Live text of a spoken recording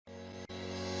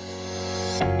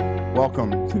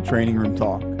Welcome to Training Room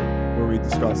Talk, where we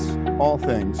discuss all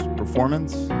things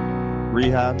performance,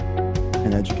 rehab,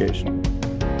 and education.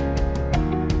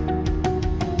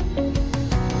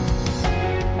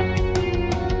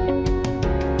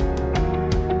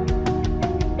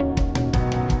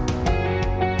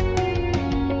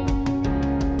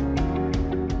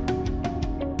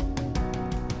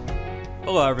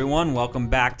 Hello, everyone. Welcome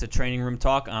back to Training Room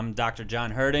Talk. I'm Dr.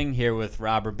 John Herding here with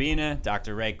Rob Urbina,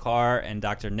 Dr. Ray Carr, and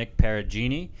Dr. Nick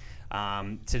Perugini.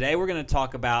 Today, we're going to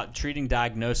talk about treating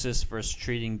diagnosis versus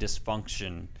treating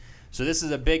dysfunction. So this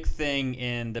is a big thing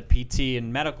in the PT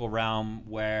and medical realm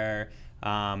where,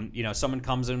 someone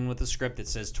comes in with a script that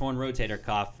says torn rotator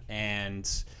cuff, and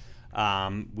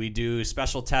we do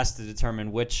special tests to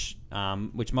determine which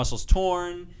muscle's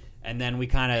torn, and then we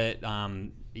kind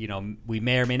of we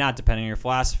may or may not, depending on your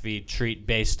philosophy, treat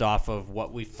based off of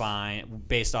what we find,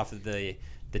 based off of the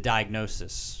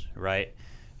diagnosis, right?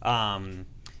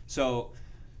 So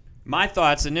my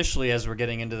thoughts initially as we're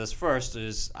getting into this first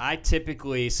is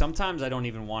sometimes I don't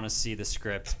even want to see the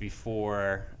script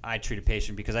before I treat a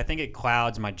patient because I think it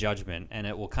clouds my judgment and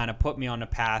it will kind of put me on a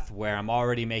path where I'm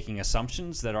already making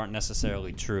assumptions that aren't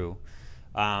necessarily true.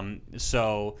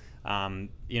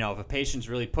 If a patient's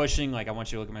really pushing, like I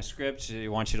want you to look at my script, I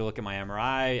want you to look at my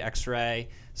MRI, X-ray,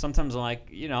 sometimes I'm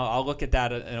like, I'll look at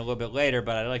that in a little bit later,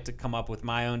 but I like to come up with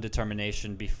my own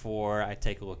determination before I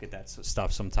take a look at that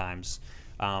stuff sometimes,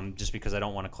 just because I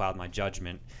don't want to cloud my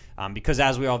judgment. Because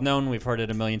as we all have known, we've heard it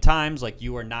a million times, like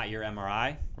you are not your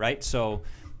MRI, right? So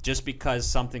just because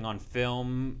something on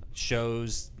film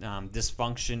shows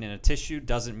dysfunction in a tissue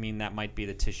doesn't mean that might be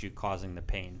the tissue causing the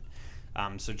pain.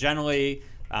 So generally,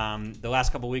 the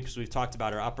last couple of weeks we've talked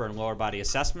about our upper and lower body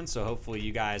assessments, so hopefully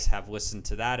you guys have listened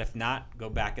to that. If not, go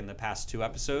back in the past 2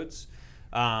 episodes.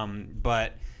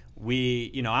 But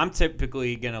I'm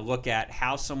typically going to look at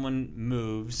how someone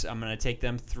moves. I'm going to take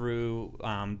them through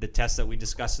the tests that we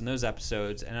discussed in those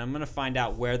episodes, and I'm going to find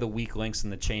out where the weak links in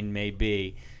the chain may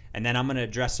be, and then I'm going to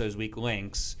address those weak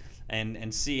links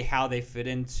and see how they fit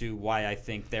into why I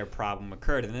think their problem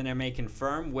occurred. And then I may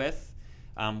confirm with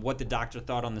what the doctor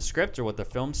thought on the script or what the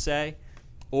films say,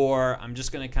 or I'm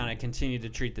just going to kind of continue to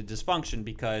treat the dysfunction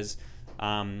because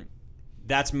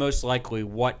that's most likely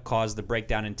what caused the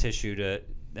breakdown in tissue to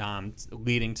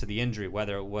leading to the injury,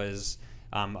 whether it was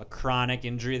a chronic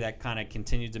injury that kind of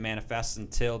continued to manifest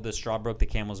until the straw broke the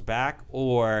camel's back,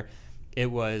 or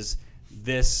it was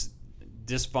this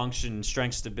dysfunction,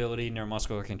 strength, stability,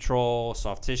 neuromuscular control,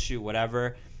 soft tissue,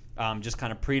 whatever, just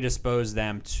kind of predisposed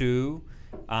them to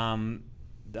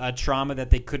a trauma that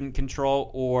they couldn't control,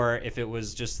 or if it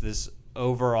was just this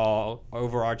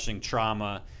overarching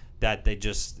trauma that they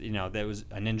just, that was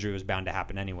an injury was bound to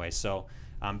happen anyway. So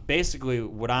basically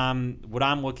what I'm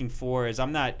looking for is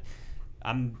I'm not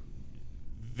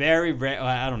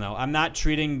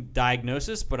treating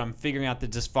diagnosis, but I'm figuring out the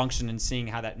dysfunction and seeing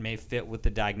how that may fit with the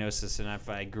diagnosis and if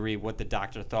I agree what the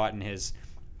doctor thought in his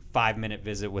 5-minute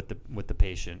visit with the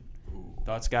patient.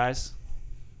 Thoughts, guys?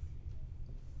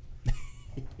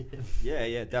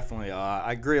 Yeah, definitely.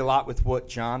 I agree a lot with what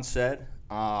John said.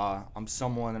 I'm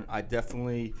someone I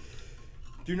definitely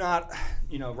do not,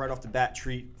 right off the bat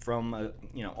treat from,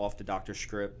 off the doctor's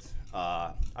script.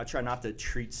 I try not to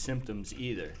treat symptoms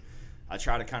either. I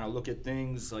try to kind of look at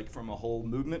things like from a whole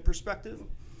movement perspective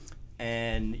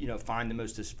and, find the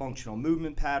most dysfunctional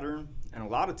movement pattern. And a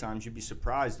lot of times you'd be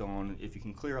surprised on if you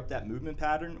can clear up that movement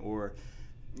pattern or,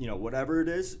 whatever it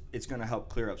is, it's going to help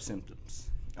clear up symptoms.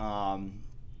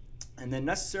 And then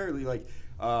necessarily,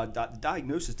 the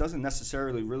diagnosis doesn't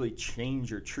necessarily really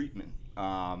change your treatment.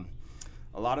 A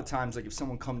lot of times, if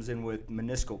someone comes in with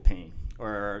meniscal pain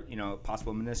or,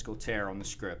 possible meniscal tear on the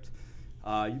script,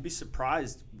 you'd be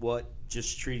surprised what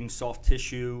just treating soft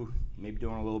tissue, maybe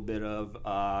doing a little bit of,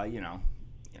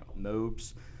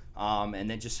 MOBs, and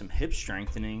then just some hip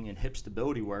strengthening and hip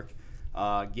stability work,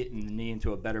 getting the knee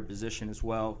into a better position as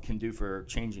well can do for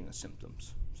changing the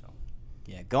symptoms.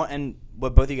 Yeah, and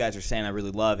what both of you guys are saying I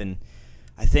really love, and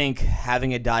I think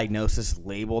having a diagnosis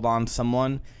labeled on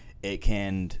someone, it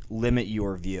can limit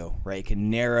your view, right? It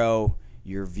can narrow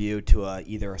your view to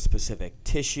either a specific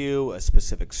tissue, a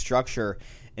specific structure,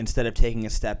 instead of taking a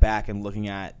step back and looking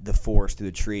at the forest through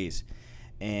the trees.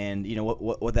 And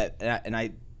what that, and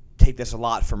I take this a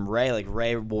lot from Ray. Like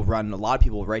Ray will run, a lot of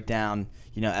people write down,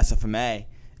 SFMA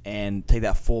and take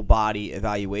that full body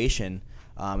evaluation.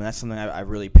 And that's something I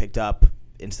really picked up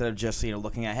instead of just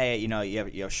looking at, hey,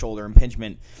 you have shoulder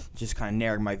impingement, just kind of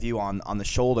narrowing my view on the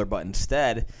shoulder, but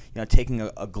instead taking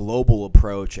a global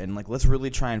approach and let's really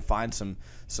try and find some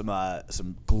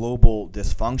global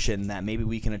dysfunction that maybe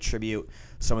we can attribute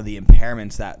some of the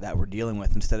impairments that we're dealing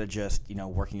with, instead of just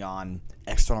working on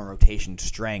external rotation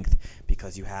strength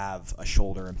because you have a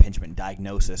shoulder impingement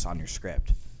diagnosis on your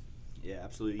script. Yeah,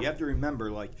 absolutely. You have to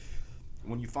remember,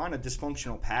 when you find a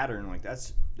dysfunctional pattern,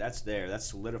 that's there, that's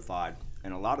solidified,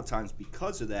 and a lot of times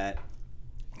because of that,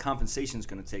 compensation is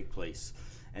going to take place,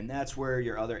 and that's where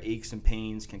your other aches and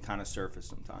pains can kind of surface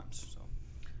sometimes. So.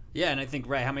 Yeah, and I think,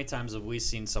 right, how many times have we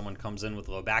seen someone comes in with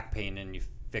low back pain and you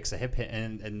fix a hip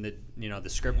and the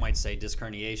script might say disc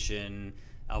herniation,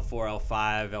 L4,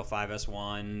 L5,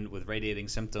 L5S1 with radiating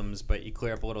symptoms, but you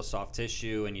clear up a little soft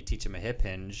tissue and you teach them a hip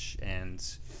hinge and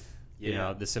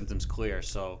the symptoms clear.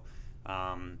 So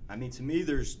to me,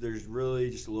 there's really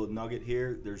just a little nugget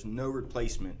here. There's no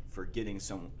replacement for getting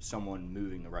someone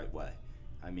moving the right way.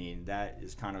 That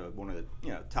is kind of one of the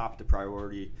top of the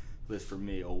priority list for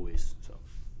me always.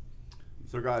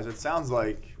 So guys, it sounds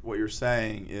like what you're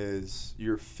saying is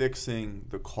you're fixing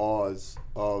the cause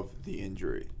of the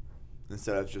injury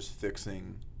instead of just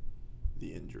fixing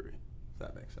the injury. If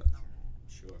that makes sense.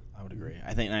 Sure. I would agree.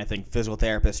 I think physical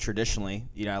therapists traditionally,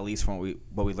 at least from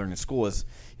what we learned in school, is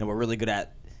we're really good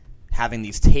at having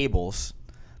these tables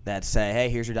that say, hey,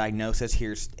 here's your diagnosis,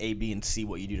 here's A, B, and C,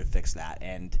 what you do to fix that.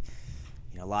 And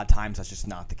a lot of times that's just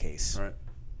not the case. Right.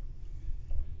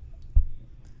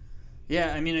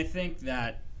 Yeah, I think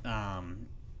that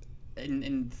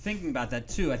in thinking about that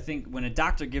too, I think when a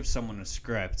doctor gives someone a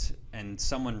script and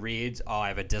someone reads, I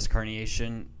have a disc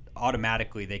herniation,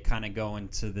 automatically they kind of go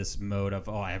into this mode of,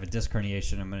 I have a disc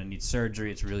herniation, I'm going to need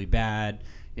surgery, it's really bad.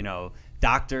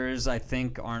 Doctors, I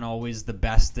think, aren't always the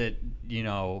best at,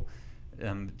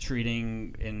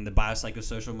 treating in the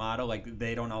biopsychosocial model.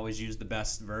 They don't always use the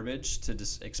best verbiage to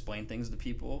just explain things to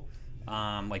people.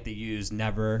 They use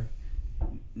never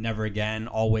again,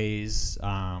 always.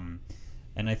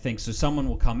 And I think so someone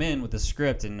will come in with a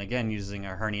script, and again, using a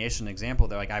herniation example,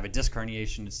 they're like, I have a disc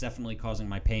herniation, it's definitely causing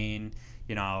my pain.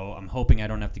 I'm hoping I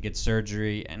don't have to get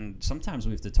surgery. And sometimes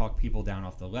we have to talk people down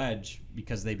off the ledge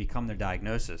because they become their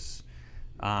diagnosis.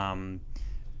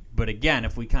 But again,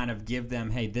 if we kind of give them,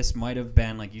 hey, this might have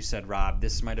been, like you said, Rob,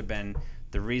 this might have been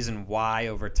the reason why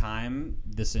over time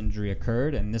this injury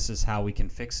occurred, and this is how we can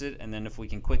fix it. And then if we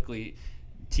can quickly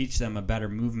teach them a better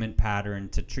movement pattern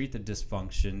to treat the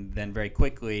dysfunction, then very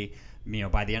quickly,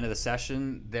 by the end of the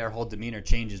session, their whole demeanor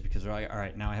changes because they're like, all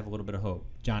right, now I have a little bit of hope.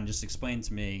 John just explained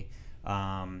to me,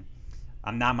 I'm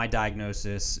not my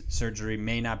diagnosis. Surgery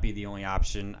may not be the only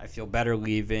option. I feel better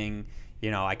leaving.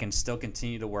 I can still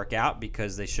continue to work out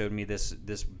because they showed me this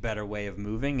better way of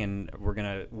moving, and we're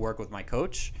going to work with my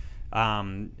coach.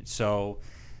 So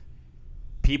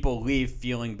people leave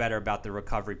feeling better about the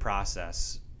recovery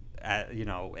process.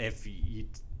 If you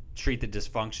treat the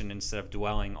dysfunction instead of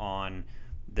dwelling on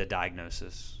the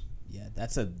diagnosis. Yeah,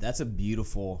 that's a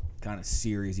beautiful kind of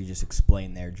series you just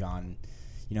explained there, John.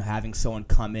 Having someone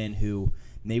come in who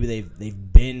maybe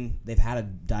they've had a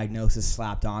diagnosis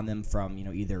slapped on them from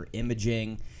either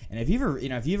imaging, and if you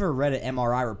ever read an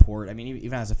MRI report,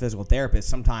 even as a physical therapist,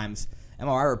 sometimes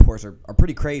MRI reports are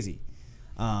pretty crazy.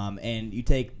 And you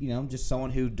take, just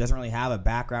someone who doesn't really have a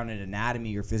background in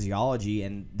anatomy or physiology,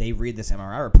 and they read this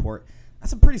MRI report,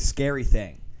 that's a pretty scary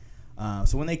thing.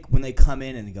 So when they come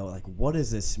in and they go like, what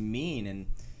does this mean? And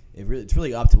it's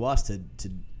really up to us to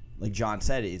like John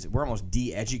said, we're almost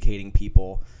de-educating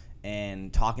people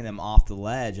and talking them off the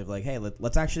ledge of like, hey,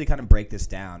 let's actually kind of break this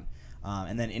down.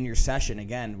 And then in your session,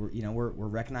 again, we're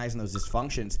recognizing those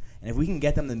dysfunctions, and if we can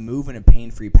get them to move in a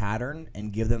pain-free pattern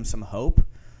and give them some hope.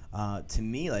 To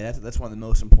me, that's one of the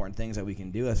most important things that we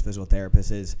can do as physical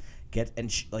therapists is get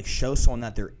and show someone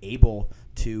that they're able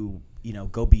to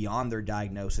go beyond their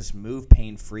diagnosis, move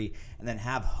pain-free, and then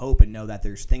have hope and know that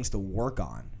there's things to work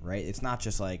on. Right? It's not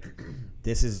just like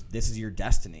this is your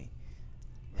destiny.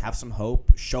 Have some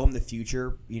hope. Show them the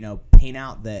future. Paint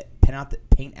out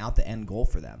the end goal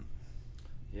for them.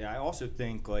 Yeah, I also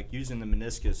think using the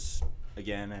meniscus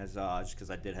again as just because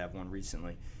I did have one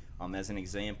recently. As an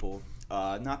example,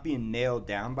 not being nailed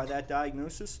down by that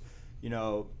diagnosis,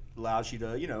 allows you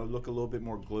to, look a little bit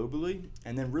more globally,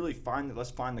 and then really let's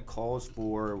find the cause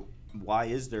for why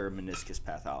is there a meniscus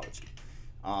pathology.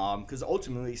 Because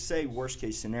ultimately, say worst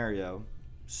case scenario,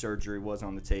 surgery was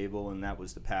on the table and that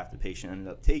was the path the patient ended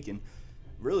up taking.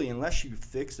 Really, unless you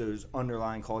fix those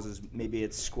underlying causes, maybe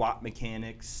it's squat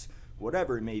mechanics,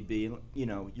 whatever it may be,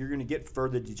 you're going to get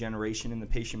further degeneration, and the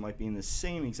patient might be in the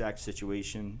same exact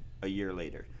situation a year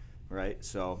later, right?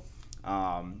 So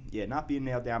Not being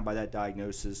nailed down by that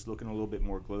diagnosis, looking a little bit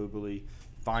more globally,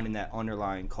 finding that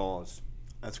underlying cause.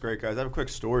 That's great, guys. I have a quick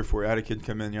story for you. I had a kid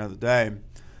come in the other day.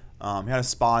 He had a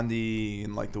spondy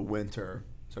in like the winter,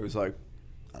 so he was like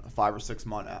 5 or 6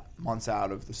 months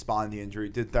out of the spondy injury.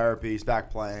 Did therapy, he's back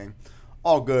playing,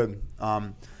 all good.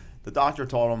 The doctor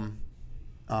told him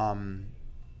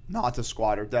not to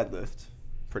squat or deadlift.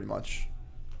 Pretty much,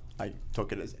 I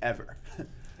took it as ever,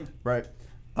 right?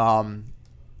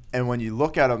 And when you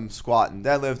look at him squat and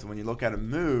deadlift, and when you look at him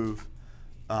move,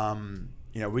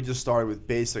 we just started with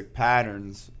basic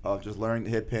patterns of just learning to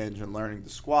hip hinge and learning to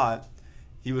squat.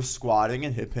 He was squatting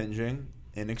and hip hinging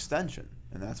in extension,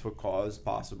 and that's what caused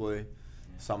possibly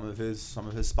some of his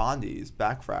spondies,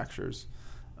 back fractures.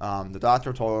 The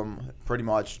doctor told him pretty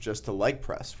much just to leg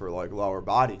press for like lower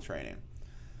body training.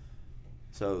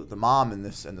 So the mom and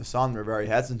the son were very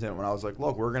hesitant when I was like,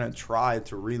 look, we're going to try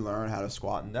to relearn how to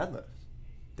squat and deadlift.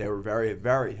 They were very,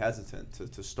 very hesitant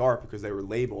to start because they were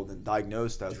labeled and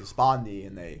diagnosed as a spondy,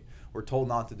 and they were told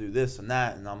not to do this and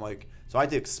that. And I'm like, so I had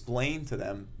to explain to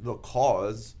them the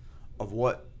cause of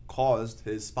what caused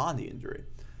his spondy injury.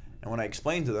 And when I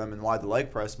explained to them and why the leg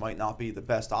press might not be the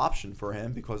best option for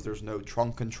him because there's no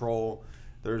trunk control,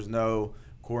 there's no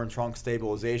core and trunk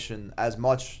stabilization as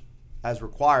much as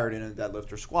required in a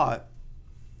deadlift or squat,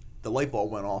 the light bulb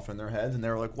went off in their heads and they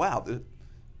were like, wow,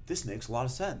 this makes a lot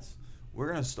of sense.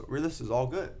 This is all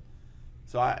good.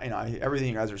 So everything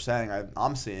you guys are saying,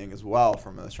 I'm seeing as well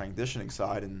from a strength conditioning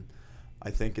side, and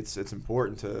I think it's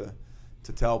important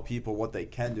to tell people what they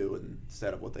can do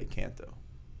instead of what they can't do.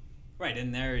 Right,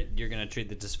 and there you're going to treat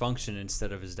the dysfunction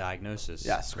instead of his diagnosis.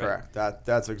 Yes, right? Correct.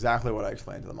 That's exactly what I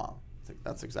explained to the mom. I think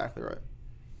that's exactly right.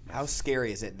 How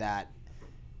scary is it that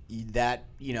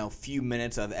few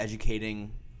minutes of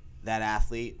educating that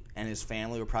athlete and his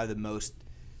family were probably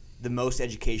the most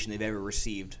education they've ever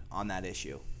received on that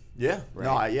issue? Yeah.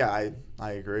 Right. No.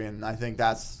 I agree, and I think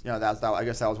that's I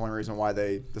guess that was one reason why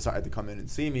they decided to come in and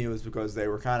see me, was because they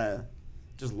were kind of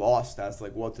just lost as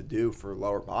like what to do for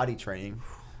lower body training,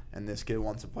 and this kid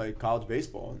wants to play college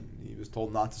baseball, and he was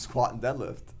told not to squat and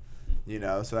deadlift,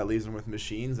 so that leaves him with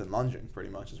machines and lunging. Pretty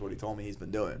much is what he told me he's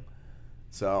been doing.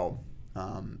 So.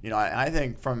 I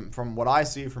think from what I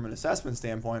see from an assessment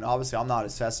standpoint, obviously I'm not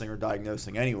assessing or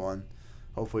diagnosing anyone.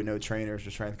 Hopefully no trainers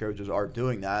or strength coaches are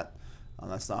doing that.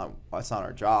 That's not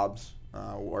our jobs.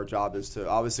 Our job is to,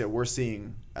 obviously we're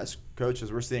seeing, as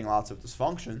coaches, we're seeing lots of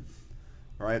dysfunction,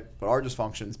 right? But our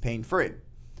dysfunction is pain-free.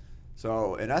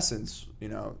 So in essence,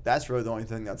 that's really the only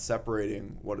thing that's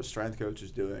separating what a strength coach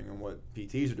is doing and what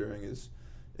PTs are doing is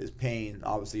pain.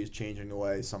 Obviously is changing the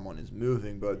way someone is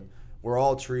moving, but we're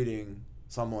all treating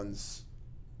someone's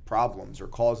problems or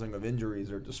causing of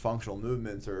injuries or dysfunctional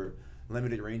movements or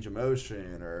limited range of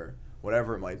motion or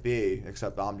whatever it might be,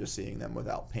 except I'm just seeing them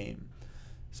without pain.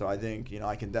 So I think,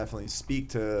 I can definitely speak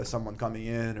to someone coming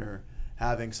in or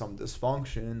having some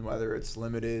dysfunction, whether it's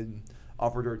limited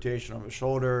upward rotation of the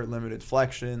shoulder, limited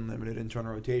flexion, limited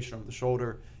internal rotation of the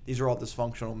shoulder. These are all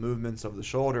dysfunctional movements of the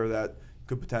shoulder that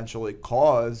could potentially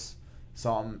cause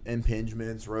some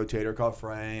impingements, rotator cuff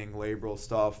fraying, labral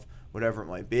stuff, whatever it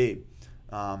might be.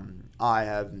 I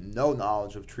have no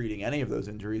knowledge of treating any of those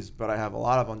injuries, but I have a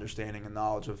lot of understanding and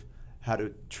knowledge of how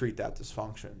to treat that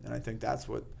dysfunction. And I think that's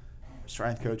what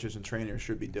strength coaches and trainers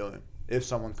should be doing. If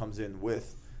someone comes in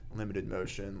with limited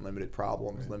motion, limited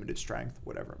problems, limited strength,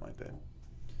 whatever it might be.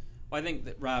 Well, I think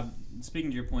that, Rob,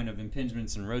 speaking to your point of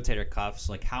impingements and rotator cuffs,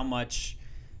 like how much,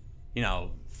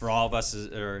 for all of us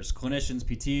as clinicians,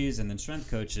 PTs, and then strength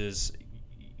coaches,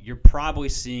 you're probably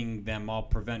seeing them all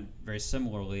prevent very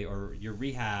similarly, or your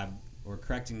rehab or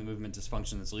correcting the movement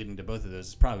dysfunction that's leading to both of those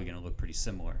is probably going to look pretty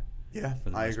similar. Yeah,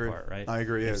 for the I most agree. part, right? I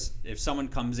agree. If someone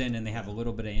comes in and they have a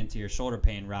little bit of anterior shoulder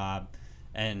pain, Rob,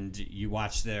 and you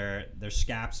watch their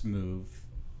scaps move,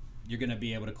 you're going to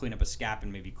be able to clean up a scap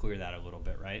and maybe clear that a little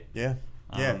bit, right? Yeah.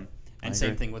 And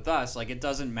same thing with us. Like, it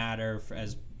doesn't matter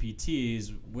as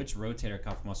PTs which rotator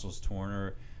cuff muscle's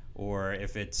torn or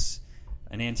if it's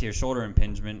an anterior shoulder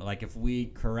impingement. Like, if we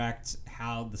correct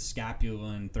how the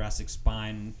scapula and thoracic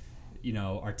spine,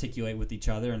 articulate with each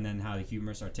other, and then how the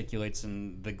humerus articulates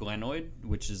in the glenoid,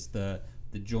 which is the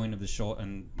joint of the shoulder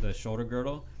and the shoulder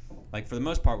girdle. Like, for the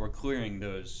most part, we're clearing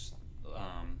those,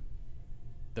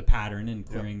 the pattern and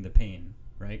clearing the pain,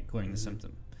 right? Clearing the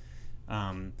symptom.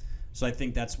 So I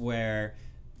think that's where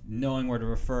knowing where to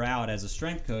refer out as a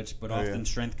strength coach, but often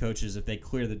strength coaches, if they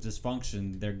clear the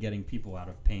dysfunction, they're getting people out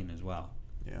of pain as well.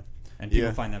 Yeah. And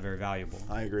people find that very valuable.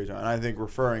 I agree, John. And I think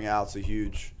referring out is a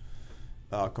huge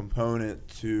component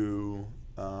to,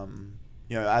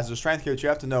 as a strength coach, you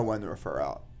have to know when to refer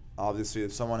out. Obviously,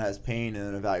 if someone has pain in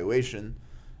an evaluation,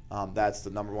 that's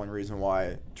the number one reason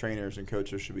why trainers and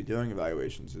coaches should be doing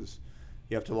evaluations is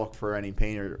you have to look for any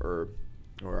pain or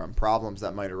problems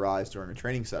that might arise during a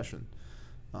training session,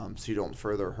 so you don't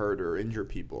further hurt or injure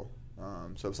people.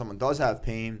 So if someone does have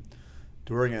pain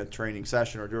during a training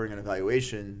session or during an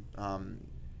evaluation,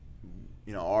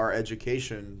 our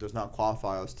education does not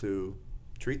qualify us to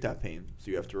treat that pain.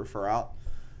 So you have to refer out.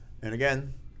 And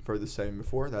again, for the same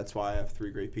before, that's why I have 3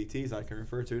 great PTs I can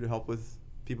refer to help with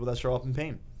people that show up in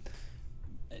pain.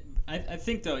 I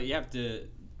think, though, you have to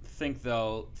think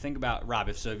about, Rob,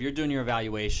 if you're doing your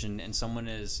evaluation and someone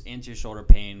is anterior shoulder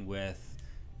pain with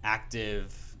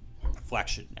active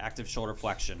shoulder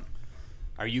flexion,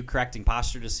 are you correcting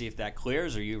posture to see if that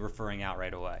clears, or are you referring out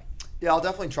right away? Yeah, I'll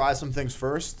definitely try some things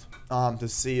first to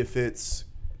see if it's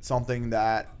something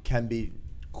that can be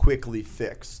quickly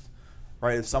fixed,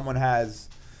 right? If someone has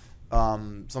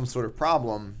some sort of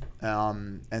problem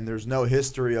and there's no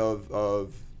history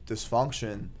of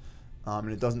dysfunction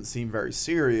and it doesn't seem very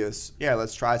serious, yeah,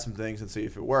 let's try some things and see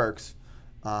if it works.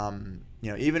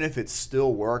 Even if it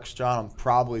still works, John, I'm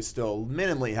probably still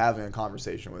minimally having a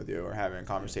conversation with you or having a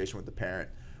conversation with the parent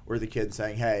or the kid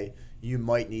saying, hey, you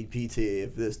might need PT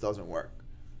if this doesn't work.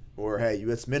 Or, hey,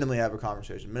 let's minimally have a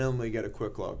conversation, minimally get a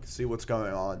quick look, see what's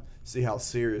going on, see how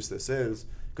serious this is.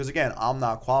 Because, again, I'm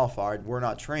not qualified. We're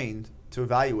not trained to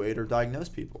evaluate or diagnose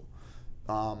people.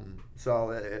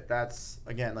 That's,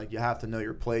 again, like you have to know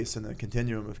your place in the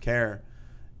continuum of care.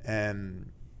 And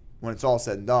when it's all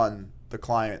said and done, the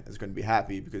client is going to be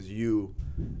happy because you,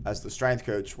 as the strength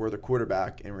coach, were the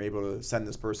quarterback and were able to send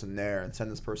this person there and send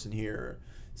this person here,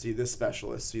 see this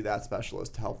specialist, see that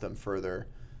specialist to help them further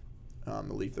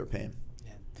relieve their pain.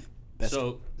 Yeah.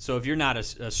 So if you're not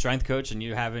a strength coach and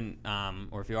you haven't,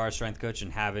 or if you are a strength coach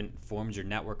and haven't formed your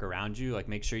network around you, like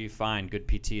make sure you find good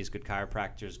PTs, good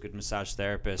chiropractors, good massage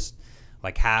therapists,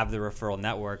 like have the referral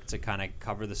network to kind of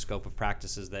cover the scope of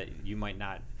practices that you might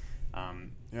not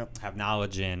have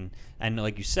knowledge in. And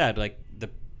like you said,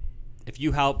 if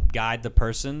you help guide the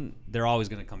person, they're always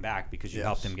going to come back because you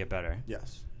helped them get better.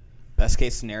 Yes. Best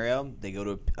case scenario, they go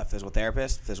to a physical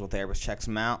therapist checks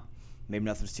them out. Maybe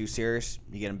nothing's too serious.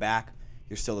 You get them back.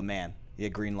 You're still the man. You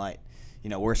get green light.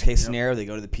 Worst case scenario, they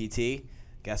go to the PT.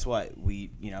 Guess what?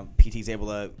 PT's able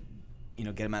to,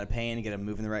 get them out of pain, get them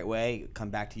moving the right way, come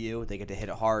back to you. They get to hit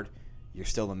it hard. You're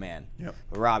still the man. Yep.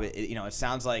 But Rob, it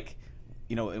sounds like,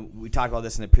 we talked about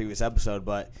this in the previous episode,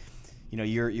 but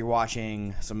you're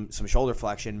watching some shoulder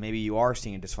flexion. Maybe you are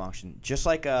seeing a dysfunction, just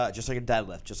like a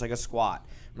deadlift, just like a squat,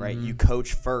 right? Mm-hmm. You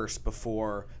coach first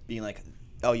before being like,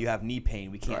 oh, you have knee pain,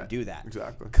 we can't do that.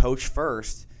 Exactly. Coach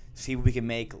first, see if we can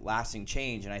make lasting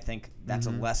change, and I think that's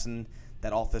a lesson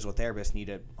that all physical therapists need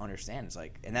to understand. It's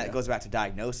like, and that goes back to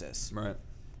diagnosis. Right.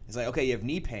 It's like, okay, you have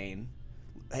knee pain.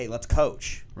 Hey, let's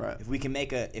coach. Right. If we can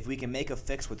make a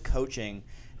fix with coaching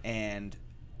and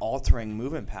altering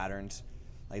movement patterns,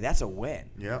 like that's a win.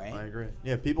 Yeah, right? I agree.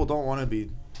 Yeah, people don't want to be.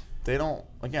 They want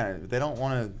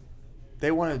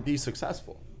to be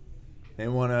successful. They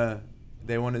want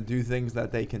to do things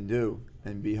that they can do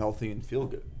and be healthy and feel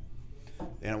good.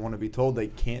 They don't want to be told they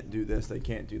can't do this, they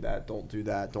can't do that, don't do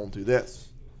that, don't do this.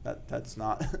 That's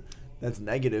not that's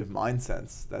negative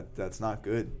mindsets. That's not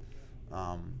good.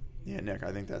 Nick,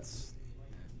 I think it's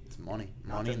money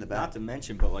in the back. Not to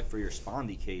mention, but for your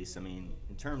spondy case, I mean,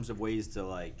 in terms of ways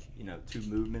to 2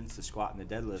 movements, the squat and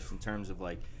the deadlift, in terms of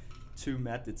 2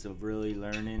 methods of really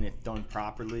learning, if done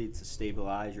properly, to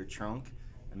stabilize your trunk.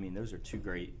 I mean, those are two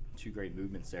great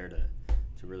movements there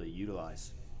to really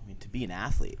utilize. I mean, to be an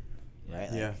athlete,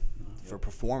 right? For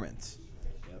performance.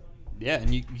 Yep. Yeah,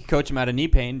 and you coach them out of knee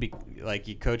pain,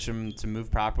 you coach them to move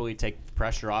properly, take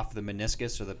pressure off the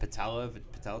meniscus or the patella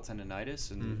tendonitis,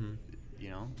 and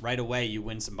right away you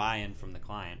win some buy-in from the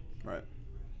client. Right.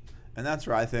 And that's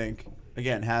where I think,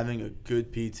 again, having a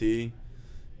good PT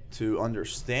to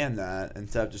understand that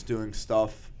instead of just doing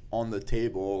stuff on the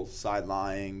table,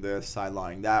 side-lying this,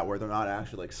 side-lying that, where they're not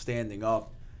actually standing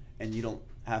up and you don't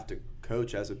have to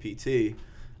coach as a PT.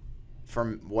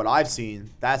 From what I've seen,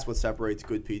 that's what separates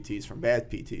good PTs from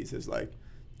bad PTs is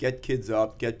get kids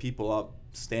up, get people up,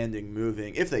 standing,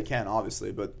 moving, if they can,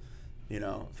 obviously. But,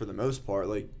 for the most part,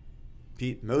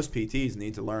 most PTs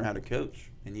need to learn how to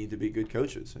coach and need to be good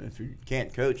coaches. And if you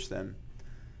can't coach, then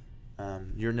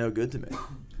you're no good to me.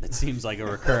 It seems like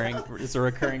it's a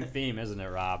recurring theme, isn't it,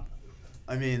 Rob?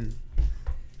 I mean,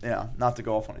 not to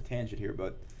go off on a tangent here,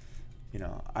 but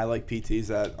I like PTs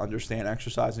that understand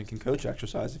exercise and can coach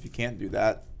exercise. If you can't do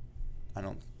that, I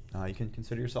don't know how you can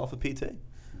consider yourself a PT.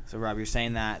 So, Rob, you're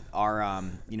saying that our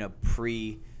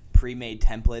pre-made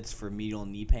templates for medial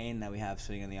knee pain that we have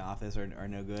sitting in the office are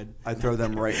no good. I throw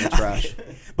them right in the trash.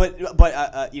 But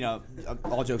you know,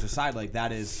 all jokes aside, like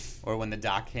that is Or when the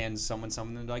doc hands someone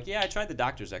something, they're like, yeah, I tried the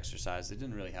doctor's exercise. It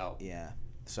didn't really help. yeah.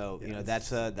 So Yeah, you know it's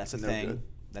that's a no thing. good.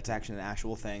 That's actually an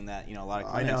actual thing that you know a lot of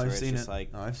I clinics know. where I've it's seen just it.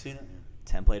 like No, I've seen it.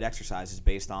 template exercises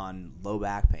based on low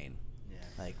back pain. Yeah.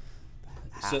 Like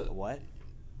So- what?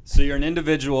 So you're an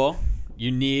individual.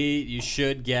 You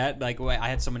should get, like, I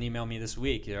had someone email me this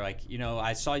week. They're like, you know,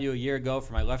 I saw you a year ago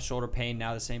for my left shoulder pain.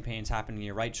 Now the same pain's happening in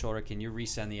your right shoulder. Can you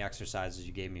resend the exercises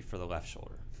you gave me for the left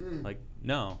shoulder? Like,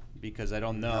 no, because I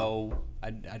don't know.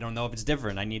 I don't know if it's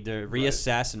different. I need to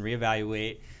reassess and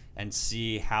reevaluate and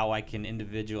see how I can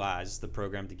individualize the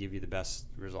program to give you the best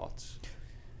results.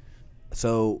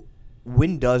 So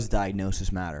when does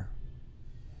diagnosis matter?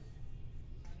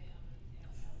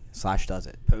 / does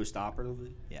it?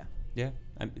 Post-operatively. Yeah.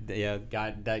 Yeah,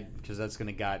 guide that, because that's going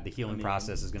to guide the healing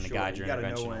process. Is going to sure, guide your you gotta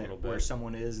intervention know a little where bit.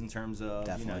 someone is in terms of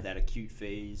Definitely. that acute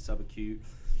phase, subacute,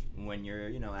 when you're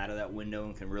out of that window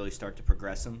and can really start to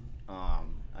progress them.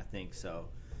 I think so.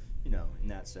 In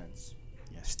that sense.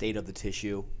 Yeah. State of the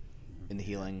tissue in the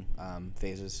healing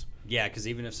phases. Yeah, because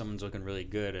even if someone's looking really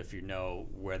good, if you know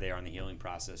where they are in the healing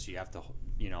process, you have to,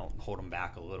 hold them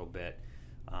back a little bit.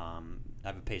 I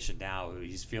have a patient now who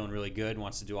he's feeling really good,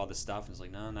 wants to do all this stuff, and it's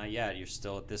like, no, not yet. You're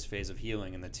still at this phase of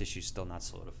healing, and the tissue's still not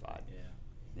solidified. Yeah.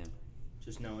 Yeah.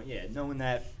 Just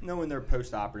knowing their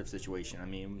post-operative situation. I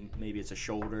mean, maybe it's a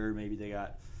shoulder, maybe they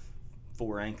got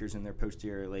 4 anchors in their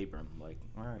posterior labrum. Like,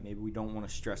 all right, maybe we don't want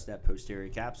to stress that posterior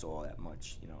capsule all that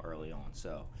much, early on.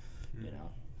 So, so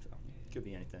it could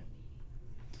be anything.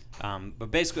 But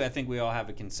basically, I think we all have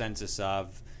a consensus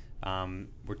of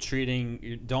we're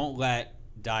treating. Don't let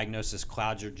diagnosis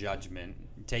cloud your judgment.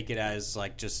 Take it as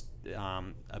like just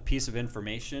a piece of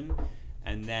information,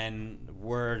 and then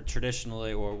we're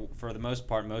traditionally, or for the most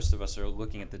part, most of us are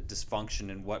looking at the dysfunction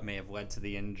and what may have led to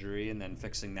the injury, and then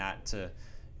fixing that to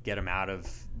get them out of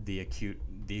the acute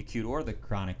or the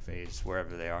chronic phase,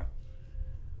 wherever they are.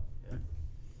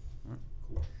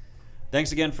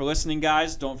 Thanks again for listening,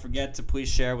 guys. Don't forget to please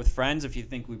share with friends if you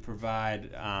think we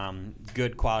provide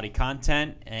good quality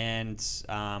content. And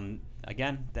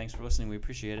again, thanks for listening. We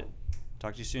appreciate it.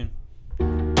 Talk to you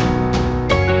soon.